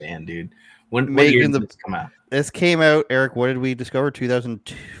band, dude. What year did this come out? This came out, Eric. What did we discover?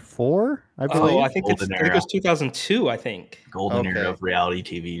 2004, I believe. I think it was 2002. I think golden era of reality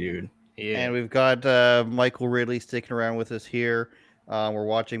TV, dude. Yeah. And we've got Michael Ridley sticking around with us here. We're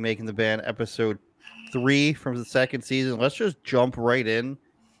watching Making the Band episode 3 from the second season. Let's just jump right in,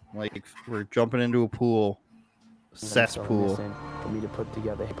 like we're jumping into a pool, cesspool. For me to put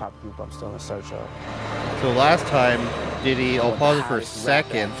together a hip hop group, I'm still in search of. So last time, Diddy, I'll pause it for a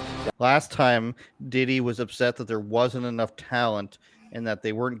second. Last time, Diddy was upset that there wasn't enough talent and that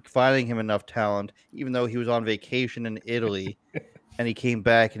they weren't finding him enough talent, even though he was on vacation in Italy. And he came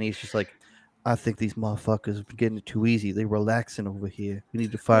back and he's just like, I think these motherfuckers are getting it too easy. They're relaxing over here. We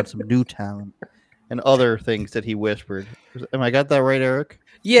need to find some new talent. And other things that he whispered. Am I got that right, Eric?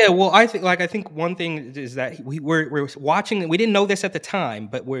 Yeah, well, I think one thing is that we're watching. We didn't know this at the time,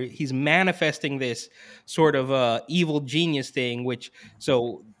 but he's manifesting this sort of evil genius thing. Which,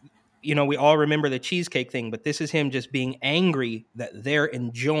 so we all remember the cheesecake thing, but this is him just being angry that they're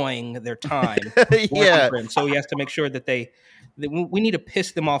enjoying their time. Yeah. So he has to make sure that we need to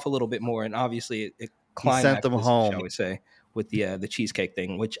piss them off a little bit more, and obviously it climaxes, sent them home, shall we say, with the cheesecake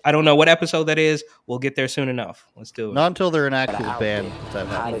thing, which I don't know what episode that is. We'll get there soon enough. Let's do it. Not until they're an actual band.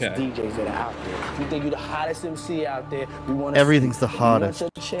 Hottest DJs that are out there. You think you're the hottest MC out there? We want everything's the hottest.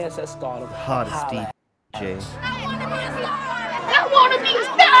 Chance at stardom. Hottest DJ. I want to be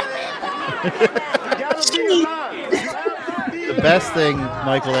The best thing,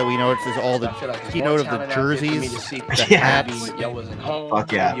 Michael, that we noticed is all the keynote of the jerseys, the hats.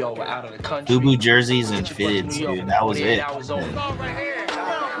 Fuck yeah. Boo jerseys and fitteds, dude. That was it.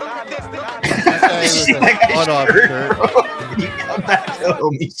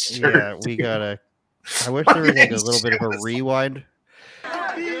 Yeah, we gotta. I wish there was like a little bit of a rewind.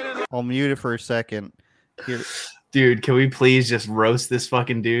 I'll mute it for a second. Here. Dude, can we please just roast this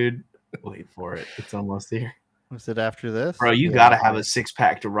fucking dude? Wait for it. It's almost here. Was it after this? Bro, you gotta have a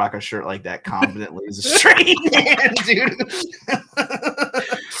six-pack to rock a shirt like that confidently as a straight man, dude.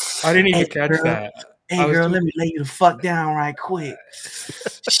 I didn't even catch that. Hey, girl, let me lay you the fuck down right quick.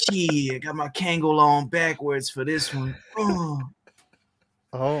 Shit, got my Kangol on backwards for this one.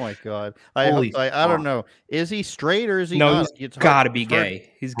 Oh my god! I don't know. Is he straight or is he not? He's gotta be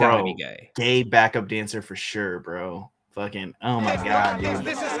gay. He's gotta be gay. Gay backup dancer for sure, bro. Fucking, oh my god, dude.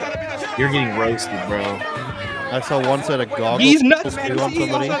 You're getting roasted, bro. I saw one set of goggles. These nuts, man. He also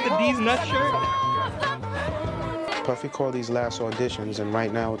had the D's nut shirt. Puffy called these last auditions, and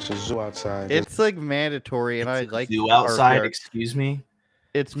right now it's a zoo outside. It's like mandatory, and I like zoo outside. Excuse me.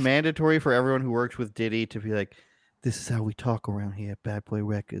 It's mandatory for everyone who works with Diddy to be like, this is how we talk around here at Bad Boy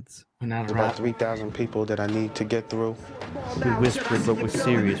Records. There's about 3,000 people that I need to get through. We're whispering, but we're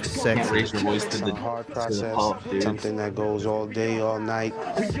serious. We're sexy. Raise your voice to the hard process, something that goes all day, all night.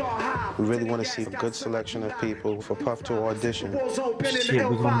 We really want to see a good selection of people for Puff to audition. Shit,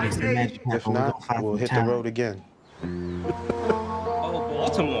 we're gonna make the magic happen. If not, we'll hit the road again. Oh,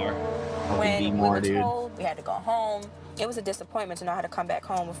 Baltimore. When we were told we had to go home, it was a disappointment to know how to come back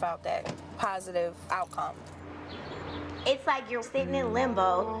home without that positive outcome. It's like you're sitting in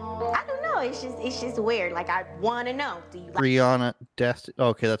limbo. I don't know. It's just weird. Like, I want to know. Do you like Rihanna,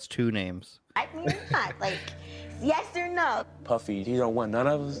 okay, that's 2 names. I mean, not like yes or no. Puffy, he don't want none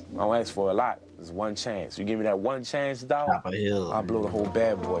of us. I don't ask for a lot. There's one chance. You give me that one chance, dog, I'll blow the whole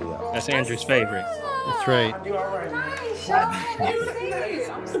Bad Boy up. That's Andrew's favorite. That's right.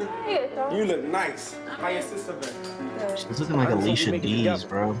 You look nice. How your sister been? She's looking like Alicia Dees,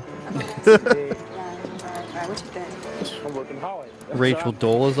 bro. What you think? I'm working hard. Rachel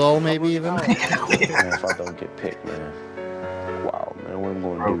Dolezal, maybe even. Man, if I don't get picked, man. Wow, man, what am I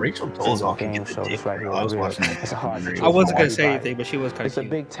going to do? Rachel Dolezal can get the dick, bro. I was watching that. It's a hard I wasn't gonna say anything, but she was kind of. It's a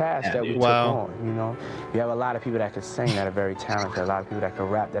big task that we took on. You know, you have a lot of people that can sing that are very talented. A lot of people that can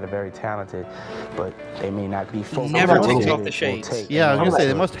rap that are very talented, but they may not be focused. Never takes off the shades. Yeah, I was gonna say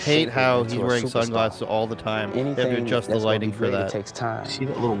they must hate how he's wearing sunglasses all the time. They have to adjust the lighting for that. It takes time. See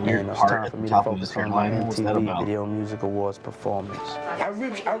that little weird part at the top of his hairline? What's that about? Video Music Awards performance. I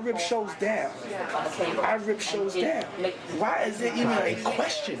rip shows down. I rip shows down. Why is it even a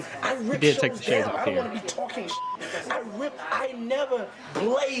question? I rip shows down. I don't want to be talking. I never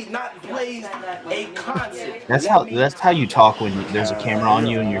blazed a concert. That's how you talk when there's a camera on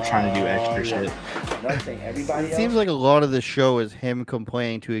you and you're trying to do extra shit. It seems like a lot of this show is him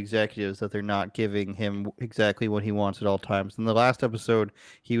complaining to executives that they're not giving him exactly what he wants at all times. In the last episode,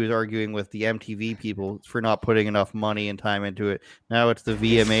 he was arguing with the MTV people for not putting enough money and time into it. Now it's the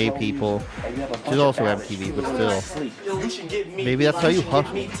VMA people, which is also MTV, but still. Maybe that's how you you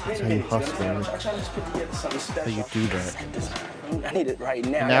hustle. That's how you hustle. That's how you do that. I need it right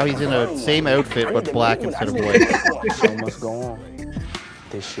now. And now he's in a same outfit but black instead of white. So much go on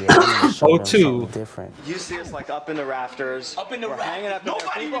this year. I'm gonna show them something different. You see us like up in the rafters. Up in the We're hanging up in there.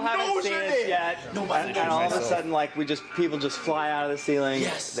 Nobody People haven't knows seen you're us there. yet. Nobody and all of a knows. sudden, like people just fly out of the ceiling.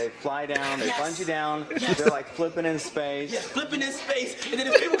 Yes. They fly down. They Yes. bungee down. Yes. They're like flipping in space. Yes, flipping in space, and then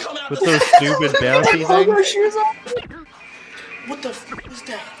if people come out With the those stupid bouncy things. What the f is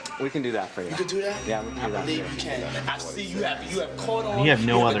that? We can do that for you. You can do that? Yeah, we can I do that. believe you can. I see you have caught on. You have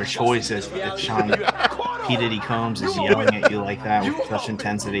no other choice as Sean P. Diddy Combs is yelling at you like that with such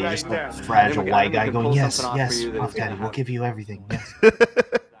intensity, just like a fragile white guy going, yes, yes, Puff Daddy, we'll give you everything, yes.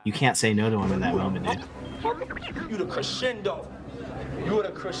 You can't say no to him in that moment, dude. You the crescendo. You the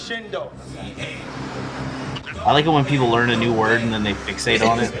crescendo. I like it when people learn a new word and then they fixate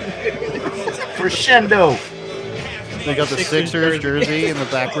on it. Crescendo! They got the Sixers jersey and the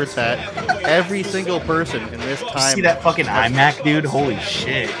backwards hat. Every single person in this time. See that fucking iMac, dude? Holy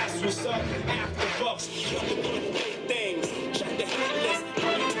shit.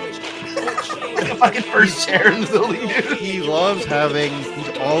 The fucking first chair in the building, dude. He's always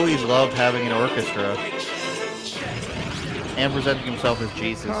loved having an orchestra. And presenting himself as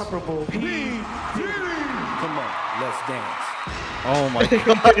Jesus. Come on, let's dance. Oh my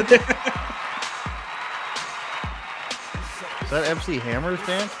god. Is that MC Hammer's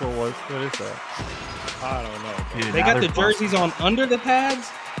dance? What is that? I don't know. Dude, They now got they're the jerseys on under the pads.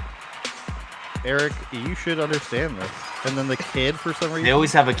 Eric, you should understand this. And then the kid, for some reason. They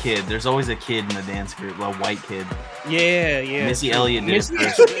always have a kid. There's always a kid in the dance group, a white kid. Yeah. Missy Elliott did it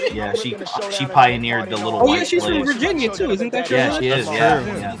first. Yeah, she pioneered the little Oh white yeah, she's from place. Virginia too, isn't that your Yeah, aunt? she is.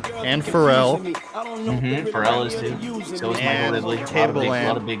 Yeah. And Pharrell. Pharrell is too. So is Michael And Ridley. A Timbaland.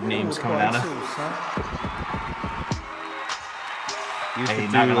 lot of big names coming out of. You Hey,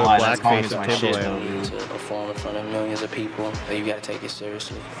 should not do gonna a lie, that's blackface always of my shit, though, Timbaland. dude. To perform in front of millions of people, you gotta take it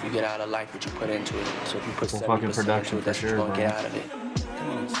seriously. You get out of life what you put into it. So if you put Full 70% fucking into production it, that's for what you're sure, gonna bro. get out of it.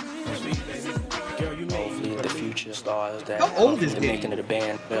 Hopefully the future stars that How old is the he? making of the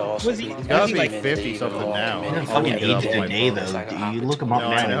band, they'll also Was he- be He's gotta he be like 50 something now. He doesn't I'll fucking look it up age on my today, phone. though. You look him up No,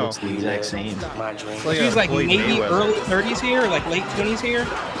 I now, he know. looks the exact same. my dream. It's like He's like Floyd maybe Mayweather. early 30s here, or like late 20s here.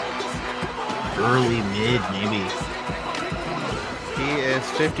 Early, mid, maybe. He is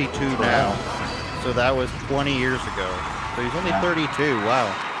 52 now. So that was 20 years ago. So he's only 32.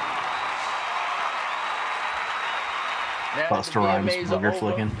 Wow. Busta Rhymes, booger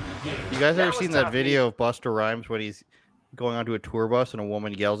flicking. You guys ever seen that video of Busta Rhymes when he's going onto a tour bus and a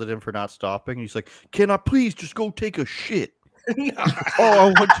woman yells at him for not stopping? He's like, "Can I please just go take a shit? That's all I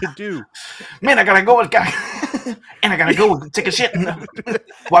want to do." Man, I gotta go. And I gotta go take a shit. Wipe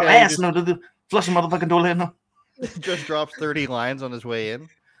my Yeah, ass. No, flush the motherfucking toilet. No. Just drops 30 lines on his way in.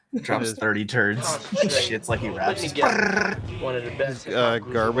 Drops 30 turds. Shit's like he raps. One of the best.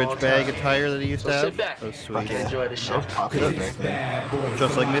 Garbage bag attire that he used to So have. sit back. That was sweet. Enjoy the show.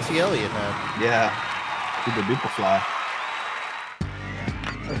 Just like Missy Elliott had. Yeah. Super duper fly.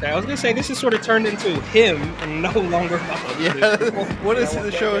 Okay, I was gonna say this is sort of turned into him and no longer about Yeah. What is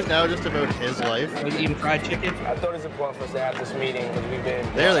the show is now just about his life? Was he eating fried chicken? I thought it's important for us to have this meeting because we've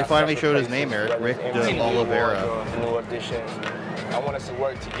been. There, they finally showed his name, Eric. Rick de Oliveira. New auditions. I want us to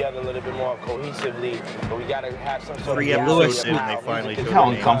work together a little bit more cohesively, but we gotta have some sort 3 of episodes in, how they finally music showed is How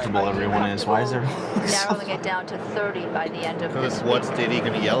his name. uncomfortable everyone is. Why is there? Narrowing it down to 30 by the end of Because this what's week. Diddy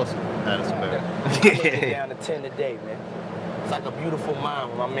going to yell at us about? Get down to 10 today, man. It's like a beautiful mind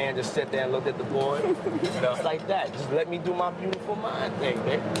when my man just sat there and looked at the board. It's like that. Just let me do my beautiful mind thing,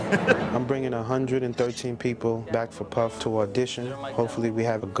 man. I'm bringing 113 people back for Puff to audition. Hopefully we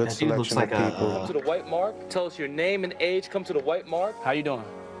have a good That dude looks selection like of people. Come to the white mark. Tell us your name and age. Come to the white mark. How you doing?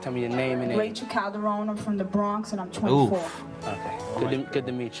 Tell me your name and age. Rachel Calderon, I'm from the Bronx, and I'm 24. Oof. Okay. Good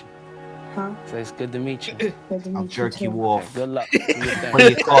to meet you. Huh? So it's good to meet you. Good to meet I'll you jerk too. you off. Good luck. Do your thing. Play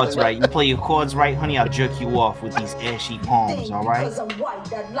your chords right. You play your chords right, honey, I'll jerk you off with these ashy palms, alright?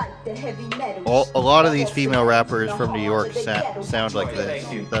 A lot of these female rappers from New York sound like this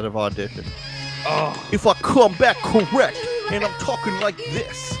that have auditioned. Oh, If I come back correct and I'm talking like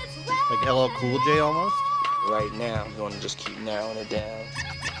this. Like LL Cool J almost. Right now, I'm going to just keep narrowing it down.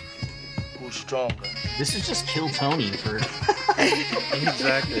 Who's stronger? This is just Kill Tony for.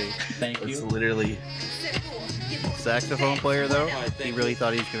 Exactly. thank It's you. literally. Saxophone player though, he really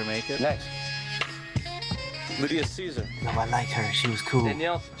thought he was going to make it. Next. Lydia Caesar. No, I liked her. She was cool.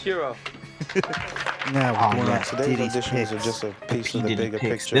 Danielle Chiro. Now Oh, we're yeah. on Today's Diddy's auditions picks. are just a piece He of the did bigger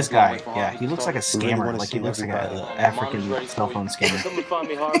picks. picture. This guy, yeah, he looks like a We really scammer. wanna Like he see looks like everybody. an African cell phone scammer. Someone find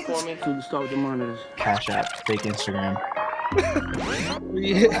me hard for me. Start with the monitors. Cash App, fake Instagram.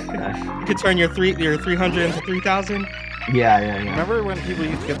 You could turn your 300 into 3,000. Yeah. Remember when people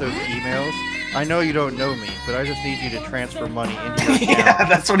used to get those emails? I know you don't know me, but I just need you to transfer money into your account. Yeah,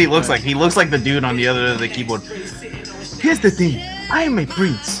 that's what he looks like. He looks like the dude on the other end of the keyboard. Here's the thing. I am a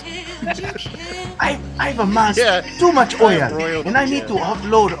prince. I've amassed too much oil, and I need to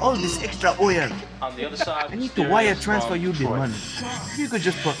upload all this extra oil. I need to wire transfer you the money. If you could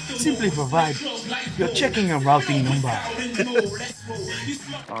just simply provide your checking and routing number.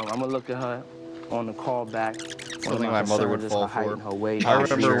 I'm gonna look at her on the call back. Something my mother would fall for. I remember when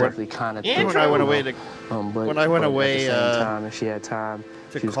I went away to if she had time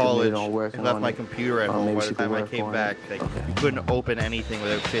to college and left my computer at home. By the time I came back, you couldn't open anything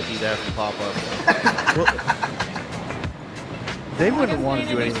without 50,000 pop-ups. They wouldn't want to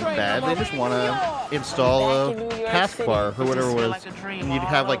do anything bad. They just want to install a taskbar or whatever it was. And you'd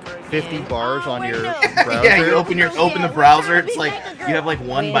have like 50 bars on your browser. Yeah, you open the browser. It's like you have like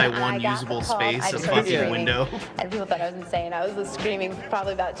 1 by 1 usable space, a fucking window. And people thought I was insane. I was screaming for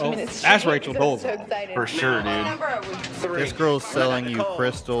probably about 2 minutes. That's Rachel Gold. So excited. For sure, dude. This girl's selling you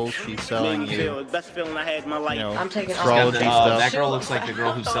crystals. She's selling you, best feeling I had in my life. I'm taking astrology stuff. That girl looks like the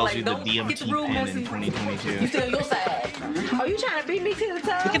girl who sells you the DMT pen in 2022. You feel your side. Are you trying to beat me to the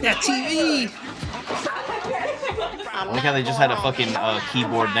top? Look at that TV. I like how they just had a fucking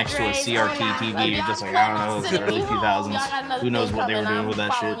keyboard next to a CRT TV. You're just like, I don't know, it's the early 2000s. Who knows what they were doing with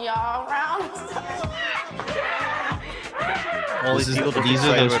that shit? These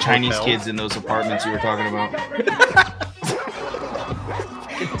are those Chinese kids in those apartments you were talking about.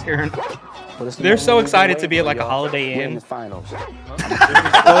 They're so excited to be at like a Holiday Inn. Finals. So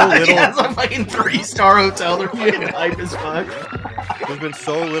little. It's a fucking 3-star hotel. They're fucking hype as fuck. There's been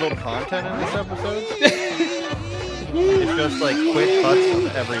so little content in this episode. It's just like quick cuts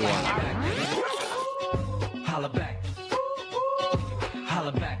of everyone.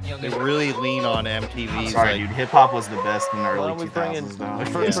 They really lean on MTV's. Sorry, dude. Hip hop was the best in the early 2000s,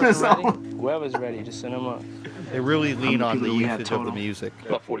 though. Whoever's ready, just send them up. They really lean on the usage of the music.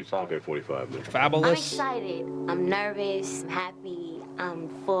 About 45 minutes. Fabulous. I'm excited. I'm nervous. I'm happy. I'm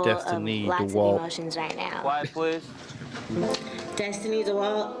full Destiny of lots of DeWalt. emotions right now. Quiet, please. Destiny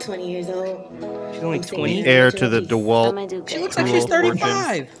DeWalt, 20 years old. She's only 20. Heir to the DeWalt. I'm gonna do She good. looks like she's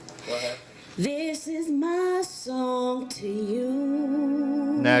 35. This is my song to you.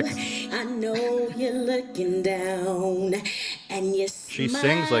 Next. I know you're looking down and you're She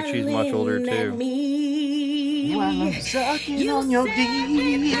sings like she's much older too. While I'm sucking on your dick.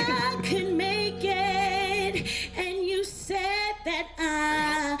 I could make it, and you said that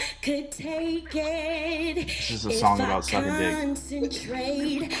I could take it. This is a song about sucking dick.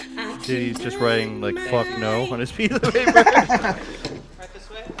 Dude, he's just writing like "fuck no" on his piece of paper.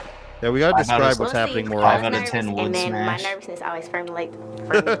 Yeah, we gotta describe what's happening more 5 often. out of 10 would And then smash. my nervousness always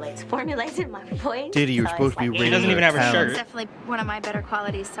formulates in my voice. Diddy, you're So supposed to be it's rating She doesn't even have her talent. shirt. It's definitely one of my better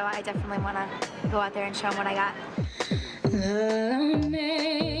qualities, so I definitely want to go out there and show them what I got.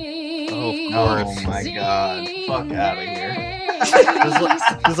 Oh my god. Fuck out of here.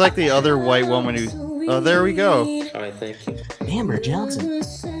 This is like the other white woman who. Oh, there we go. All right, thank you. Amber Johnson.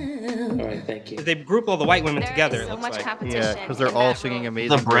 All right, thank you. They group all the white women together, it So looks much like. competition. Yeah, because they're all singing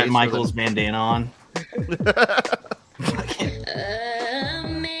Amazing The Brett Grace Michaels bandana on.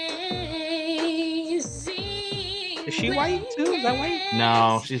 Is she white too? Is that white?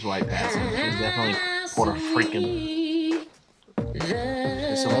 No, she's white passing. She's definitely Puerto Rican.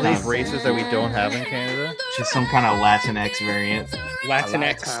 She's some All kind these of- races that we don't have in Canada. She's some kind of Latinx variant.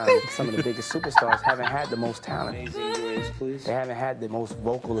 Latinx. Some of the biggest superstars haven't had the most talent. They haven't had the most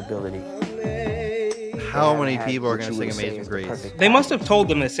vocal ability. How many people are going to sing Amazing Grace? They must have told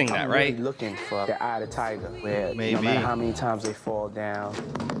them to sing that, I'm right? really looking for the eye of the tiger, where Maybe. no matter how many times they fall down,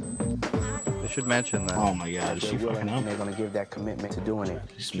 They should mention that. Oh my god, is they're she willing fucking and up? they're gonna give that commitment to doing it.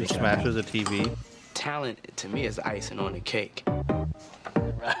 She smashes a TV. Talent to me is icing on the cake.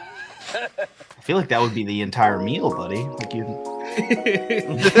 I feel like that would be the entire meal, buddy. Like you.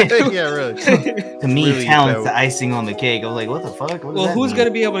 Yeah, really. To me, Really talent's dope. the icing on the cake. I was like, what the fuck? What does Well, that who's mean?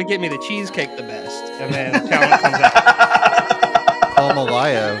 gonna be able to get me the cheesecake the best? And then talent comes out.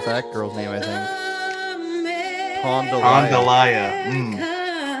 Palmalaya was that girl's name, I think. Pondalaya.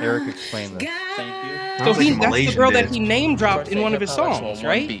 Andalaya. Eric explained this. So Sounds like a that's the Malaysian girl that bitch. he name dropped in one of his songs,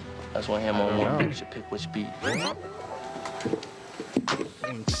 right? That's one him on one beat. You should pick which beat.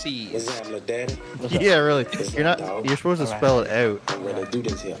 MC. Yeah, really. You're supposed to spell it out,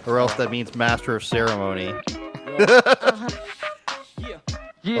 or else that means master of ceremony.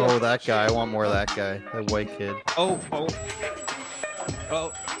 Oh, that guy. I want more of that guy. That white kid. Oh.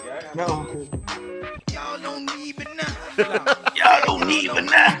 No. Y'all don't need me now. Y'all don't even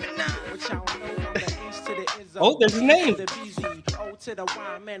know. Oh, there's his name. He's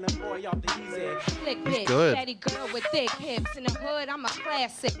good. Girl with thick hips in the hood, I'm a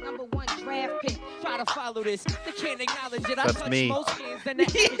classic. Number 1 draft pick. Try to follow this. They can't acknowledge it. That's me.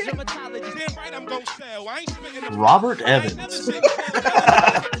 Robert Evans.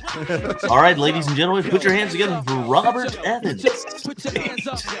 All right, ladies and gentlemen, put your hands together for Robert Evans.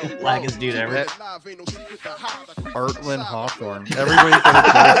 Blackest dude ever. Artland Hawthorne. Everybody's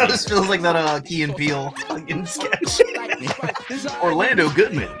got a This feels like that Key and Peele fucking sketch. Orlando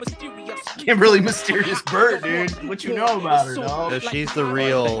Goodman. Kimberly Mysterious Bird, dude. What you know about her, dog? She's the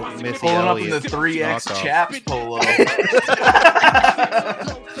real Missy Pulling up in Elliott the 3X knockoff. Chaps polo.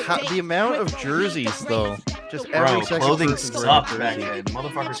 The amount of jerseys, though. Just every Bro, second clothing person's wearing a sucked back jersey. then.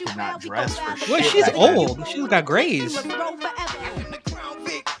 Motherfuckers could not dress for shit. Well, she's back then. old. She's got grays.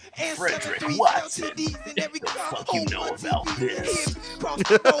 Frederick Watson. What the fuck you know about this?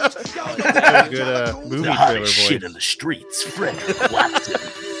 That's a good movie The trailer hottest shit voice. in the streets, Frederick Watson.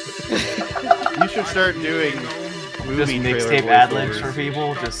 You should start doing Just movie mixtape trailer ad libs for voiceovers.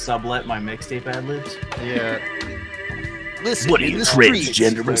 people. Just sublet my mixtape ad libs. Yeah. Listen, What are you,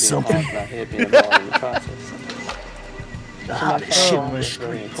 transgender or something? The hottest shit in the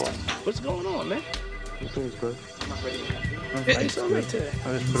streets. What's going on, man? Please, bro. I just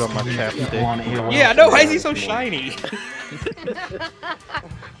put on my chapstick. Yeah, I know. Why is he so shiny?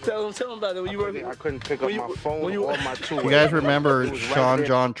 Tell him about it. When you were, I couldn't pick up my phone or my two-way. You guys remember It was right Sean there.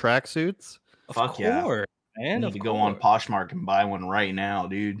 John tracksuits? Fuck yeah. Course, man. I need to go on Poshmark and buy one right now,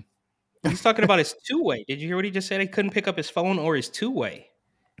 dude. He's talking about his two-way. Did you hear what he just said? He couldn't pick up his phone or his two-way.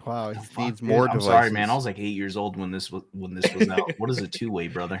 Wow, he needs Dude, more I'm devices. sorry, man. I was like 8 years old when this was out. What is a two-way,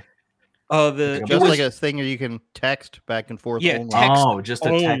 brother? Just like a thing where you can text back and forth. Yeah, only. text just a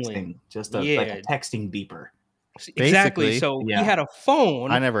only. texting, just a like a texting beeper. Exactly. Basically, So yeah. he had a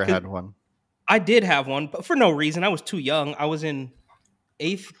phone. I never had one. I did have one, but for no reason. I was too young. I was in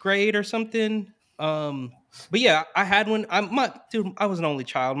 8th grade or something. But yeah, I had one. Dude, I was an only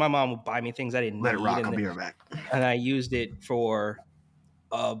child. My mom would buy me things I didn't Let need. it rock. I'll be right back. And I used it for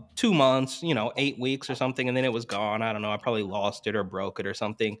 2 months, 8 weeks or something, and then it was gone. I don't know. I probably lost it or broke it or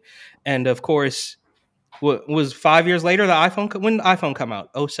something. And of course, what was 5 years later, the iPhone? When did the iPhone come out?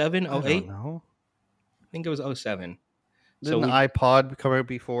 07, 08? I don't know. I think it was 07. Didn't the iPod come out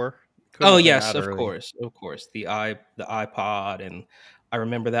before? Oh yes, of course. The iPod, and I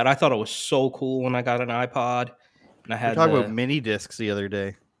remember that. I thought it was so cool when I got an iPod. And I had We talked about mini discs the other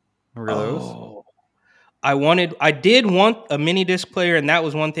day. Remember those? I did want a mini disc player, and that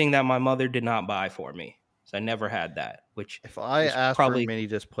was one thing that my mother did not buy for me. So I never had that. Which if I asked probably for a mini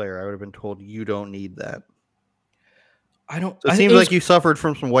disc player, I would have been told you don't need that. I don't. So it seems like you suffered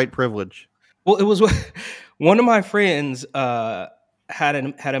from some white privilege. Well, it was one of my friends had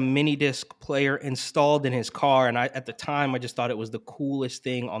a mini disc player installed in his car, and at the time I just thought it was the coolest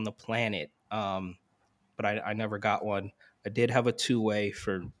thing on the planet. But I never got one. I did have a two-way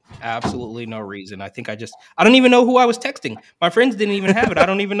for absolutely no reason. I think I don't even know who I was texting. My friends didn't even have it. I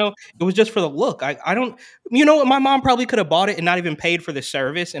don't even know. It was just for the look. I don't, my mom probably could have bought it and not even paid for the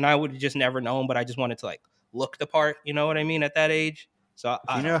service, and I would have just never known, but I just wanted to like look the part. You know what I mean? At that age. So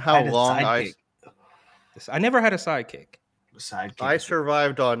you know how long I never had a sidekick. I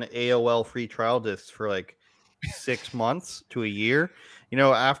survived on AOL free trial discs for like 6 months to a year.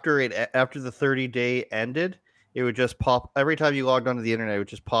 After the 30-day ended, it would just pop every time you logged onto the internet. It would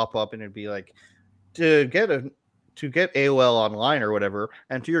just pop up and it'd be like, to get AOL online or whatever,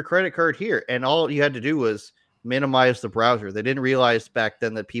 and to your credit card here. And all you had to do was minimize the browser. They didn't realize back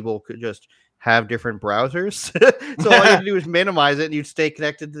then that people could just have different browsers. So all you had to do was minimize it, and you'd stay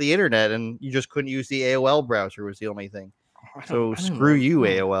connected to the internet, and you just couldn't use the AOL browser was the only thing. So screw you,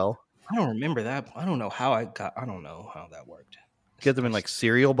 AOL. I don't remember that. I don't know how that worked. Get them in like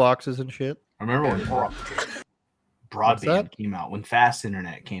cereal boxes and shit. I remember when broadband came out, when fast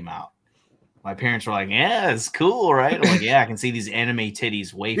internet came out. My parents were like, yeah, it's cool, right? I'm like, yeah, I can see these anime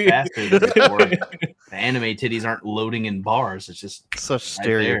titties way faster than before. The anime titties aren't loading in bars. It's just such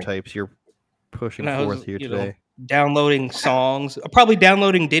stereotypes you're pushing forth here today. Downloading songs, probably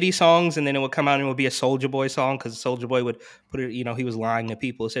downloading Diddy songs, and then it would come out and it would be a Soulja Boy song because Soulja Boy would put it, he was lying to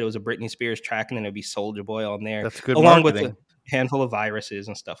people, said it was a Britney Spears track, and then it'd be Soulja Boy on there. That's good along marketing. with a handful of viruses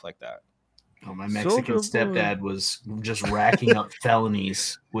and stuff like that. Oh, my Mexican stepdad was just racking up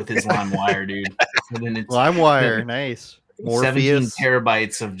felonies with his LimeWire, dude. LimeWire, nice. 17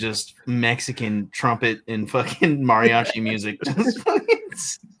 terabytes of just Mexican trumpet and fucking mariachi music.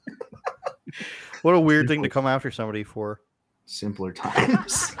 What a weird thing to come after somebody for. Simpler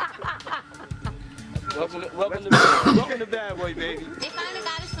times. Welcome to Bad Boy, baby. They finally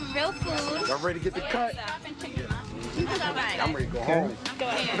got us some real food. I'm ready to get the cut. I'm ready to go home.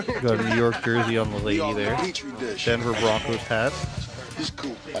 Got a New York jersey on the lady there. Denver Broncos hat.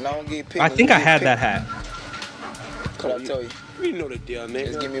 I think I had that hat. What I tell you? You know the deal, man.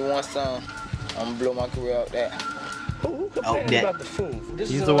 Just give me one song. I'm gonna blow my career out there. About the food.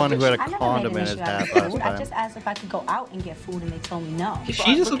 He's the one who had a condom in his hat last I time. just asked if I could go out and get food, and they told me no.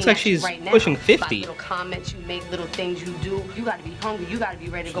 She just looks like she's pushing 50. Little comments you make, little things you do. You got to be hungry. You got to be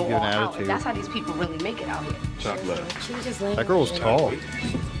ready to go She's all got an out. attitude. That's how these people really make it out here. Chocolate. That girl was tall.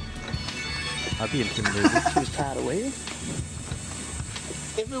 I'd be intimidated. She was tired of waiting.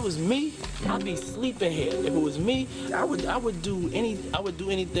 If it was me, I'd be sleeping here. If it was me, I would do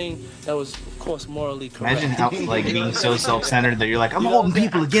anything that was, of course, morally correct. Imagine how like being so self-centered that you're like, I'm holding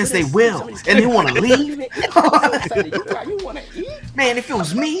people against their will, and they want to leave. You want to eat? Man, if it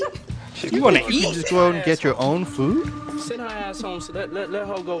was me, you want to You eat? just go out and get your own food? Send her ass home. So let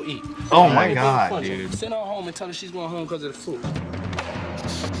her go eat. Oh my Ain't God, being funny. dude. Send her home and tell her she's going home because of the food.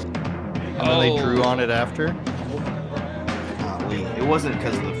 And then they drew on it after? it wasn't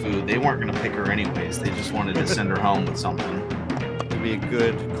because of the food. They weren't going to pick her anyways. They just wanted to send her home with something. It'd be a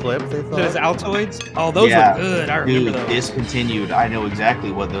good clip, they thought. Those Altoids? Oh, those were good. I remember those. Discontinued. I know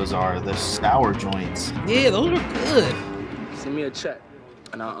exactly what those are. The sour joints. Yeah, those were good. Send me a check,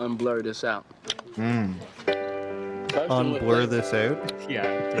 and I'll unblur this out. Unblur this out? Yeah,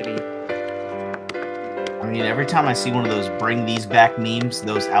 Diddy. I mean, every time I see one of those bring these back memes,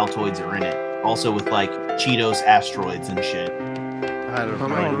 those Altoids are in it. Also with like Cheetos asteroids and shit. I don't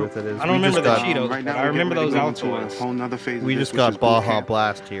know what that is. I don't remember the Cheetos, but I remember those Altoids. We just got Baja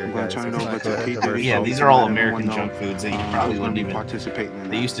Blast here, guys. Yeah, these are all American junk foods that you probably wouldn't even participate in.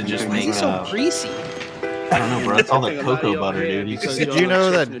 They used to just make. It's so greasy. I don't know, bro. It's all that cocoa butter, dude. Did you know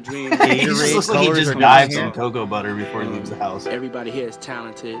that Gatorade he colors just are dives different? in cocoa butter before he leaves the house? Everybody here is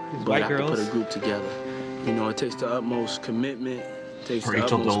talented, but white I have to girls. put a group together. You know, it takes the utmost commitment, it takes the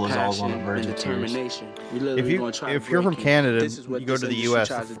Rachel utmost Dolezal's on the passion verge and of tears. determination. We literally gonna try If to you're break from you. Canada, This is what you go this to the industry U.S.,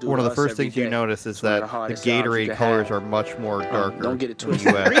 tries to do one of to the us first every things you day. notice is It's one of that the the hardest jobs you Gatorade can colors have. are much more darker Don't get it in the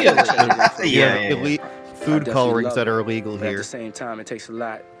twisted. U.S. Yeah. Food I colorings definitely that are love it, illegal but At here. the same time, it takes a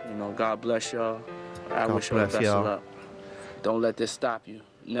lot. You know, God bless y'all. I God wish y'all the bless best y'all. of luck. Don't let this stop you.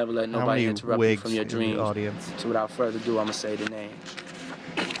 Never let How nobody many interrupt you wigs from your in the dreams. audience? So without further ado, I'm gonna say the name.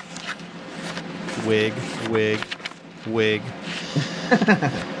 Wig.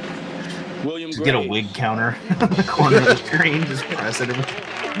 William Just get a wig counter on the corner of the screen. Just press it. Wait,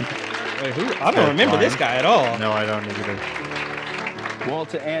 who? I don't remember this guy at all. No, I don't either.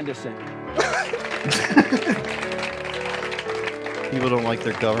 Walter Anderson. People don't like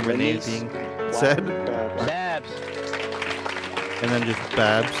their government names being said. Babs. And then just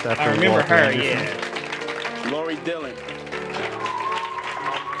Babs after I remember Walter her, Anderson. yeah. Lori Dillon.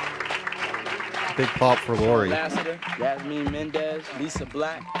 Big pop for Lori. Ambassador, Yasmin Mendez, Lisa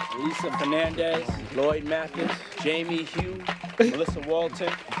Black, Lisa Fernandez, Lloyd Mathis, Jamie Hugh, Melissa Walton,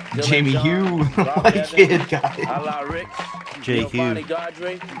 Dylan Jamie John, Hugh, Rob like Evans, kid guy. Ala Rick, J. Giovanni Hugh.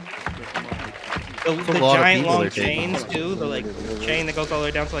 Gaudry. The a lot of giant people long they're taking. chains, too. The like chain that goes all the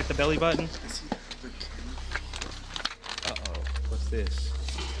way down to like the belly button. Uh-oh. What's this?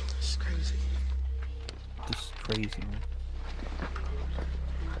 It's crazy. This is crazy, man.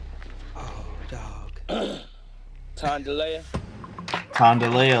 Oh, dog. Tondalea,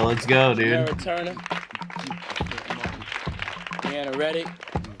 Tondalea, let's go, dude. Mara Turner, Deanna Reddick,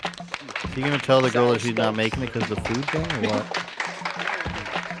 Is he gonna tell the girl that she's not making it because of the food thing, or what?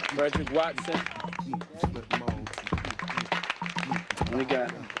 Frederick Watson. We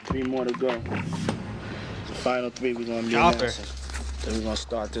got 3 more to go. The final 3 we're gonna be Chopper. announcing. Then we're gonna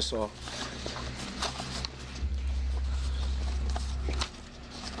start this off.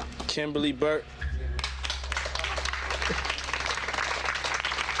 Kimberly Burt.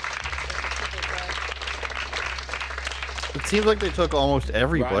 It seems like they took almost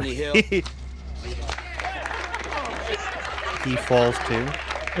everybody. Hill. He falls too.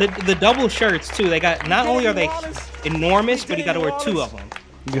 The double shirts, too. They got, not only are they enormous, but you got to wear 2 of them.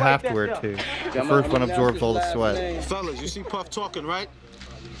 You have to wear 2. The first one absorbs all the sweat. Fellas, you see Puff talking, right?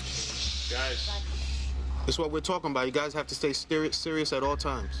 Guys. That's what we're talking about. You guys have to stay serious at all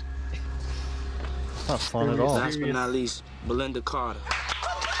times. It's not fun at all. Last but not least, Belinda Carter.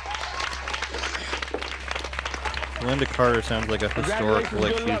 Linda Carter sounds like a historic,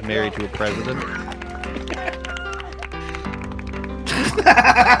 like she's married to a president.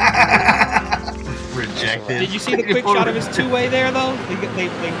 Rejected. Did you see the quick shot of his 2-way there, though? They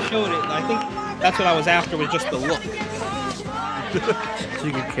showed it. I think that's what I was after, was just the look. So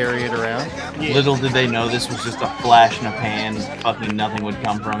you could carry it around. Yeah. Little did they know this was just a flash in a pan. Fucking nothing would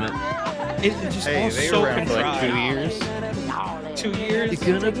come from it. It just all they so were around for like contrived. 2 years. 2 years.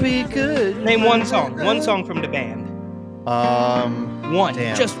 You're gonna be good. Name one song. One song from the band. One.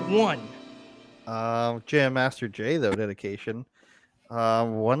 Damn. Just one. Jam Master J though, dedication.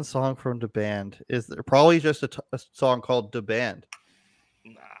 One song from the band. Is there probably just a song called The Band?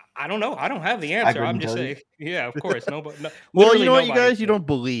 I don't know. I don't have the answer. I'm just saying. Yeah, of course. Nobody. No, Well, you know what, you guys, you don't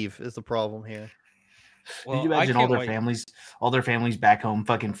believe is the problem here. Well, Did you imagine all their families back home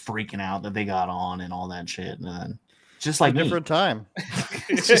fucking freaking out that they got on and all that shit? And then just like a different time.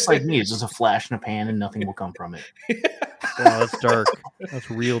 It's just like me. It's just a flash in a pan and nothing will come from it. Wow, that's dark.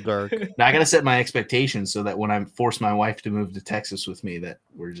 That's real dark. Now I got to set my expectations so that when I force my wife to move to Texas with me, that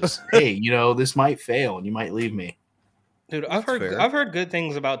we're just, hey, this might fail and you might leave me. Dude, I've heard good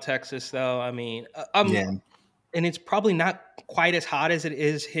things about Texas though. I mean, and it's probably not quite as hot as it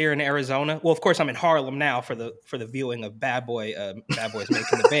is here in Arizona. Well, of course, I'm in Harlem now for the viewing of Bad Boys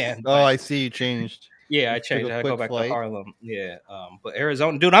making the band. Oh, I see you changed. Yeah, I changed. I go back to Harlem. Yeah, but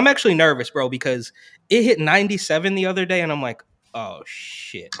Arizona, dude, I'm actually nervous, bro, because it hit 97 the other day, and I'm like, oh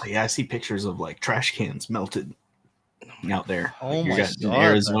shit. Yeah, I see pictures of like trash cans melted out there. Oh my god, in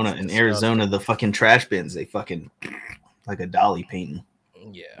Arizona, Arizona, the fucking trash bins, they fucking like a dolly painting.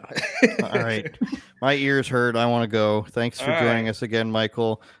 Yeah. All right. My ears hurt. I want to go. Thanks for joining us again,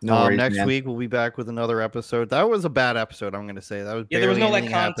 Michael. No worries, next man. week we'll be back with another episode. That was a bad episode, I'm going to say. That was there was no like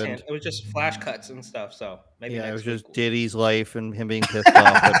content. Happened. It was just flash cuts and stuff. So maybe it was just week. Diddy's life and him being pissed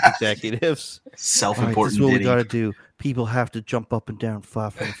off at executives. Self-important. This is what Diddy. we got to do. People have to jump up and down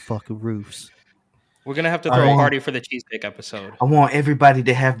 500 fucking roofs. We're gonna have to throw a party for the cheesesteak episode. I want everybody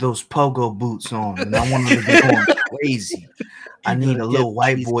to have those pogo boots on, and I want them to be going crazy. I need a little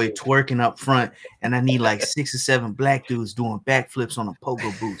white boy twerking up front, and I need like 6 or 7 black dudes doing backflips on the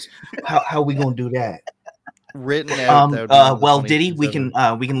pogo boots. How we gonna do that? Written out. Well, Diddy, we can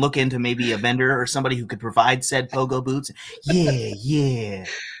look into maybe a vendor or somebody who could provide said pogo boots. Yeah,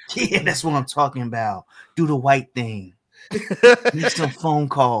 that's what I'm talking about. Do the white thing. Make some phone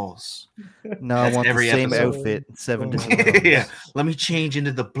calls. No, I want the same outfit. 7 different Yeah, let me change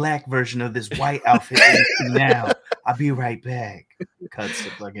into the black version of this white outfit now. I'll be right back. Cuts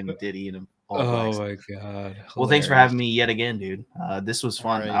to fucking Diddy and oh my god! Well, thanks for having me yet again, dude. This was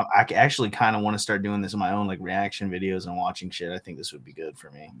fun. Right. I actually kind of want to start doing this on my own, like reaction videos and watching shit. I think this would be good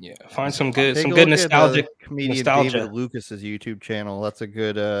for me. Yeah, find some good nostalgic comedian David Lucas's YouTube channel. That's a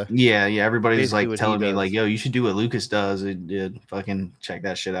good. Yeah. Everybody's like telling me like, yo, you should do what Lucas does. It did. Fucking check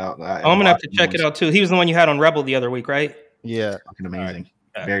that shit out. I'm gonna have to check it out too. He was the one you had on Rebel the other week, right? Yeah, fucking amazing.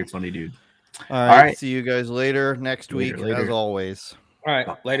 Right. Very funny dude. All right. See you guys later next week, as always. All right,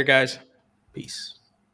 later, guys. Peace.